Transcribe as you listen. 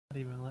Not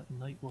even letting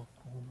Nightwolf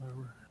pull him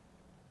over.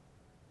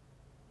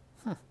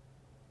 Huh.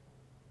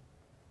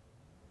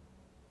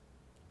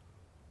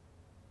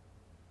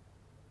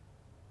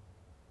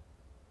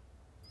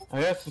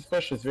 I got a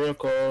suspicious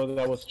vehicle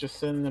that was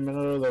just in the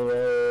middle of the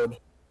road.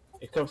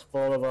 Eclipse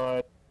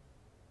Boulevard.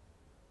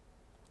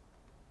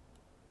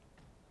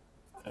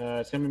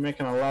 It's gonna be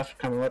making a left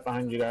coming right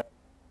behind you guys.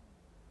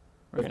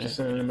 We're just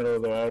in the middle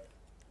of the road.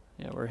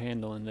 Yeah, we're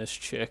handling this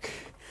chick.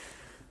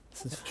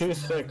 This is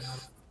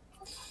 2-6.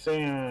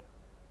 Sam.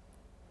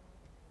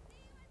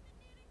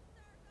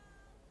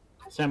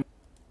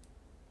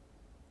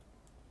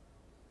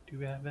 Do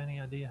we have any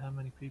idea how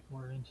many people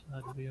are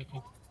inside the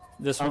vehicle?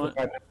 This one,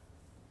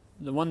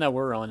 the one that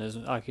we're on is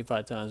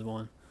occupied times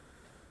 1.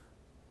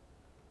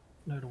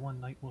 No, the one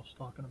Nightwolf's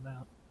talking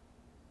about.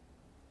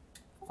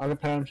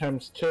 Occupied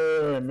times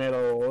 2 and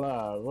middle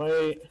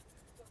right.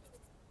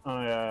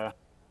 Oh yeah.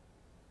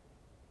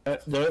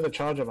 There's a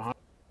charger behind.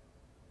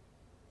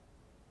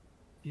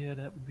 Yeah,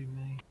 that would be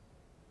me.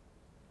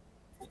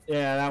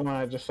 Yeah, that one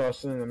I just saw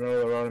sitting in the middle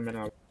of the road a minute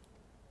ago.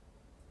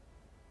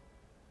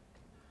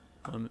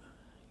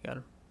 Got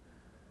him.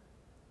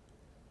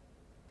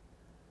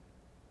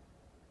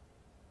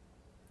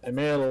 They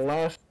made a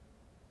left.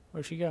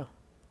 Where'd she go?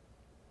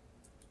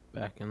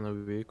 Back in the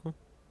vehicle.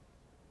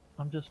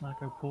 I'm just not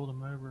gonna pull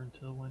them over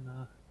until when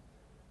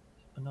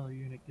another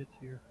unit gets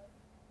here.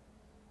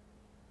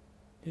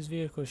 Whose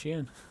vehicle is she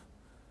in?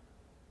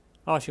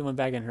 Oh, she went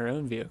back in her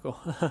own vehicle.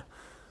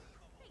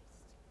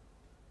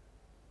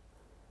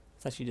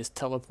 Thought she just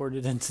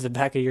teleported into the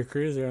back of your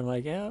cruiser. I'm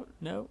like, yeah,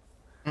 no.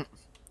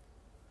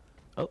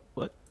 Oh,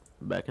 what?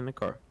 Back in the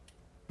car.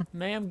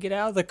 Ma'am, get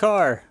out of the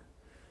car.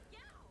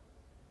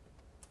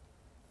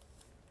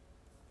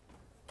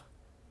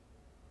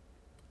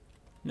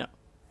 No.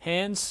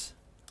 Hands.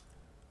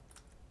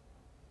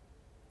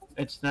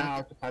 It's now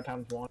occupied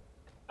times 1.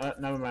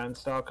 Never mind,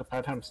 still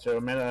occupied times 2.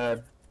 I'm in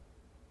a...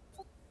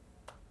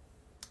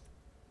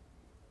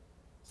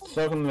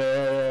 Stuck in the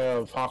area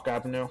of Hawk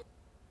Avenue.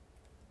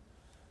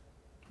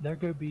 They're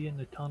gonna be in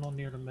the tunnel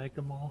near the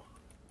Mega Mall.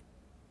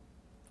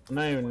 I'm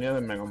not even near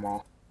the Mega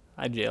Mall.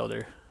 I jailed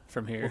her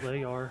from here. Well,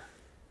 they are.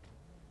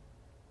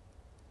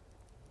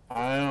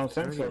 I don't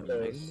think so,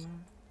 because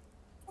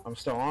I'm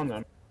still on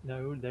them.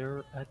 No,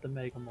 they're at the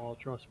Mega Mall,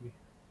 trust me.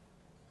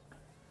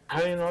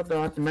 How do you know they're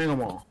at the Mega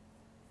Mall?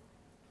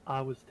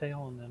 I was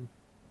telling them.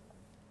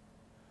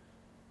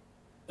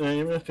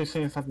 Even if you're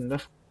seeing something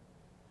different.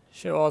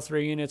 Show all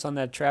 3 units on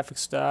that traffic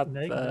stop.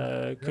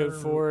 Code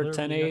 4, literally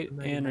 10-8, at the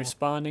Mega and Mall.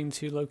 responding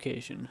to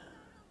location.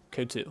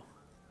 Code 2.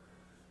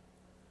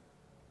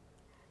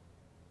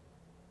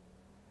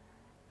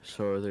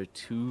 So are there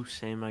 2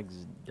 same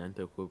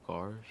identical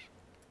cars?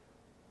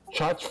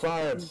 Shots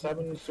fired,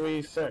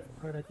 736.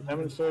 Right at the Mega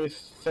Mall.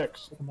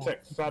 736. Come on.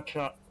 6.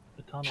 Shot.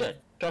 The tunnel.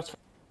 Shit. Shots.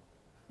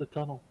 The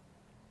tunnel.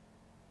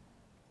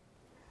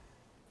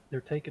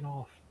 They're taking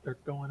off. They're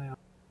going out.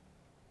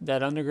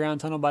 That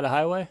underground tunnel by the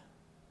highway?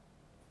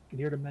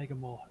 Near the Mega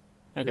Mall.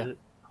 Okay. The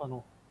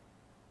tunnel.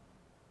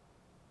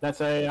 That's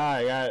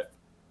AI. Got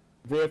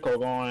vehicle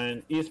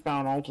going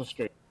eastbound Alta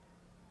Street.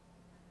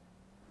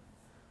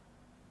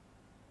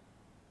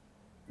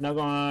 Now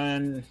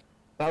going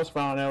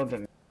southbound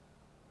Elgin.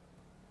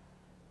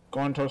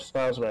 Going towards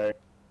Salisbury.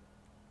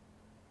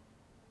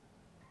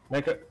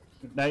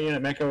 That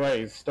unit make a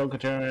way. Still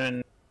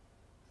continuing.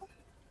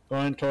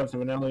 Going towards the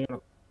vanilla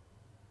unit.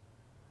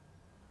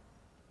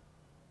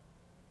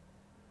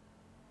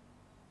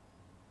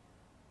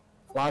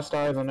 Last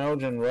eyes on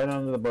Elgin, right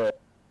under the bridge.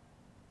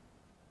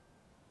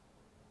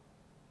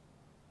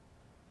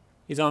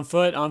 He's on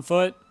foot, on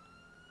foot.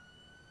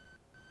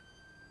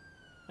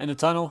 In the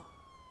tunnel.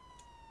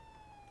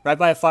 Right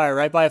by a fire,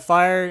 right by a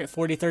fire.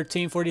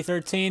 4013,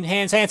 4013.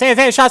 Hands, hands, hands,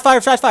 hands. Shots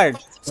fired, shots fired.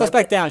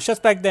 Suspect down,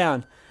 suspect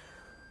down.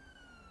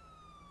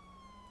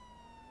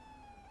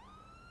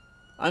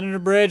 Under the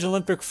bridge,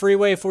 Olympic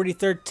Freeway,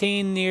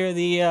 4013, near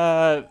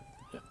the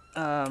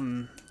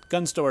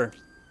gun store.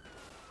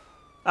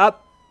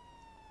 Up.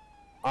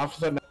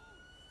 Officer.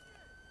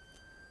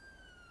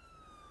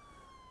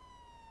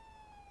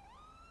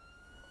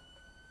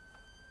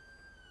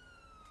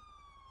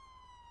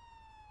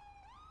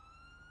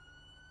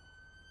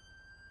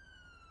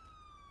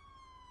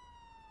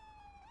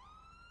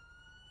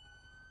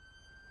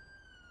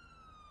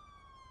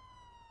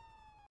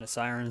 The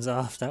siren's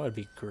off. That would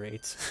be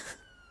great.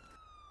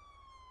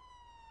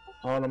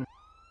 On him.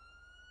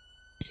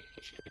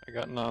 I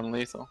got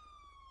non-lethal.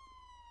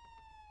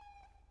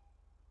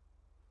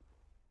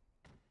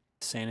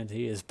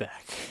 Sanity is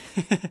back.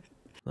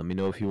 Let me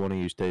know if you want to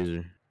use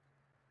taser.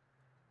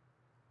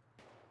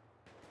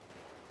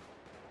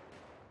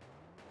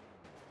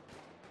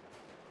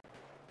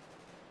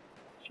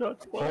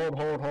 Shots fired.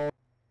 Hold.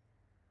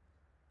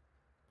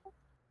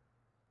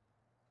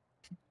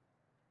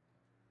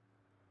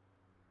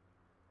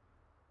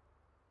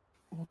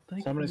 Well,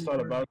 Somebody thankfully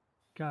started where I about.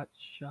 got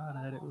shot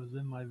at, it was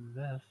in my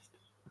vest.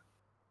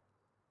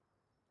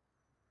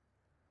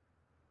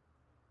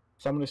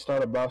 Somebody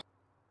started bus.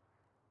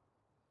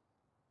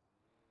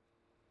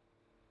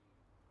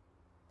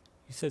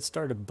 You said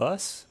start a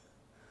bus?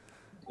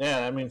 Yeah,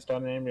 that means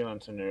start an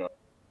ambulance in New York.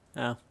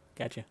 Oh,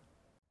 gotcha.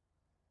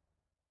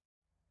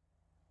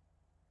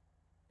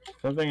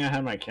 Good thing I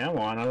had my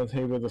camo on. I was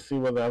able to see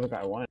where the other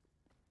guy went.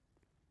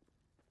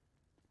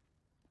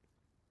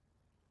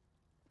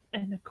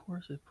 And of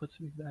course it puts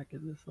me back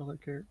as this other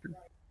character.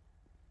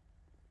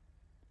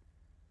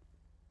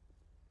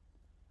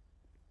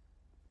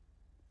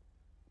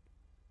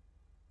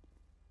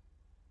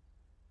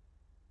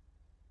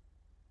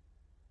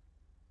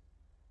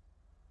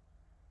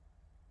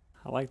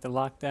 I like to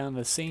lock down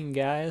the scene,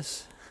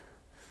 guys.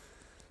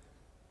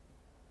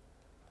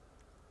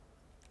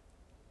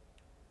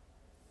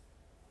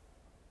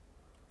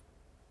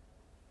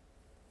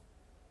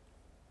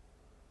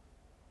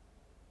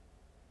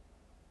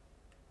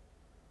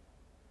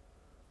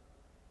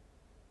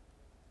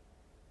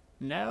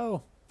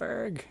 No,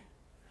 Berg.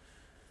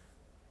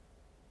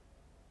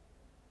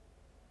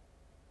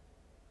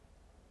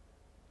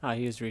 Ah,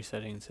 he was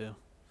resetting too.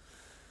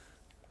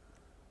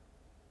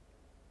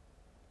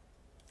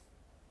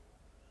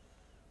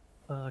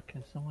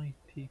 Can somebody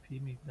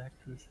TP me back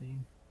to the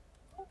scene?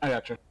 I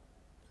got you.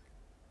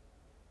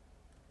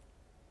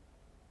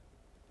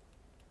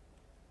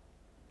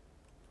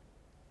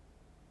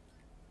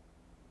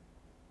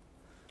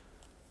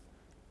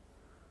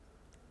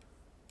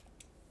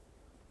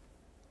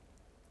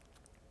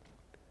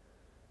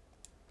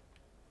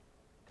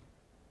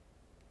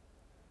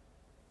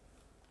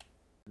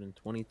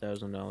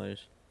 $20,000.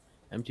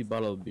 Empty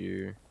bottle of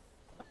beer.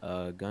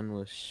 Gun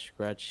with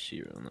scratch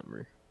serial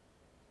number.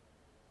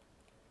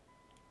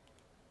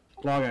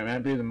 Log it,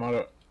 man. Be the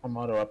motto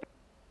up.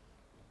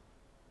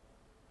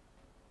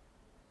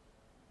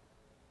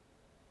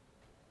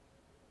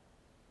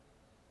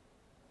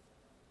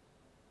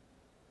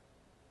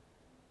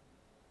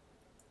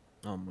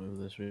 I'll move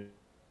this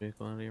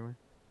vehicle out of your way.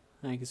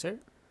 Thank you, sir.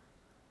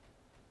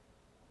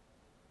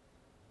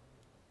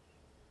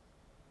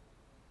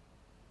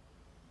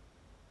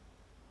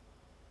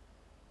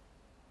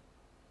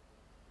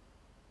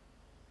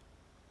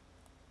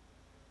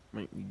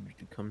 Might need you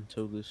to come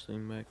tow this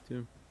thing back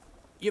too.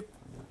 Yep,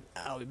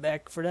 I'll be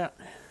back for that.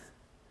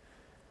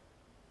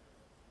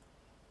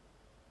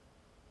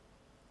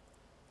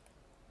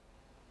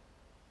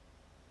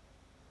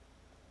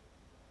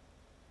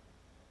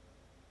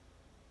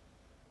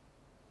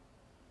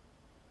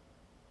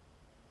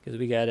 Because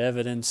we got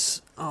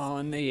evidence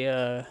on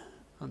the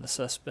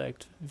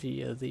suspect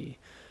via the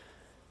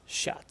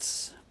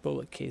shots,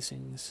 bullet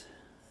casings.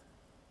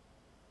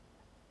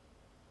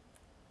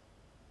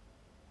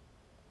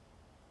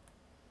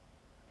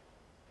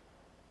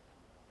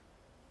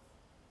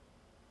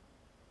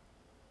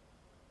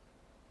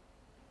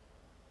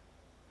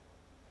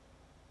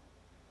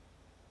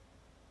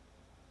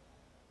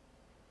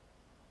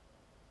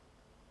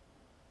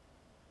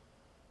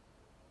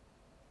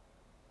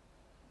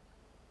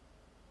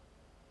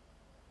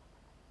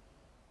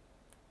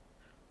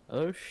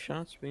 Are those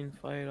shots being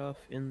fired off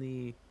in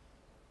the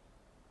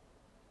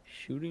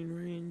shooting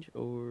range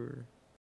or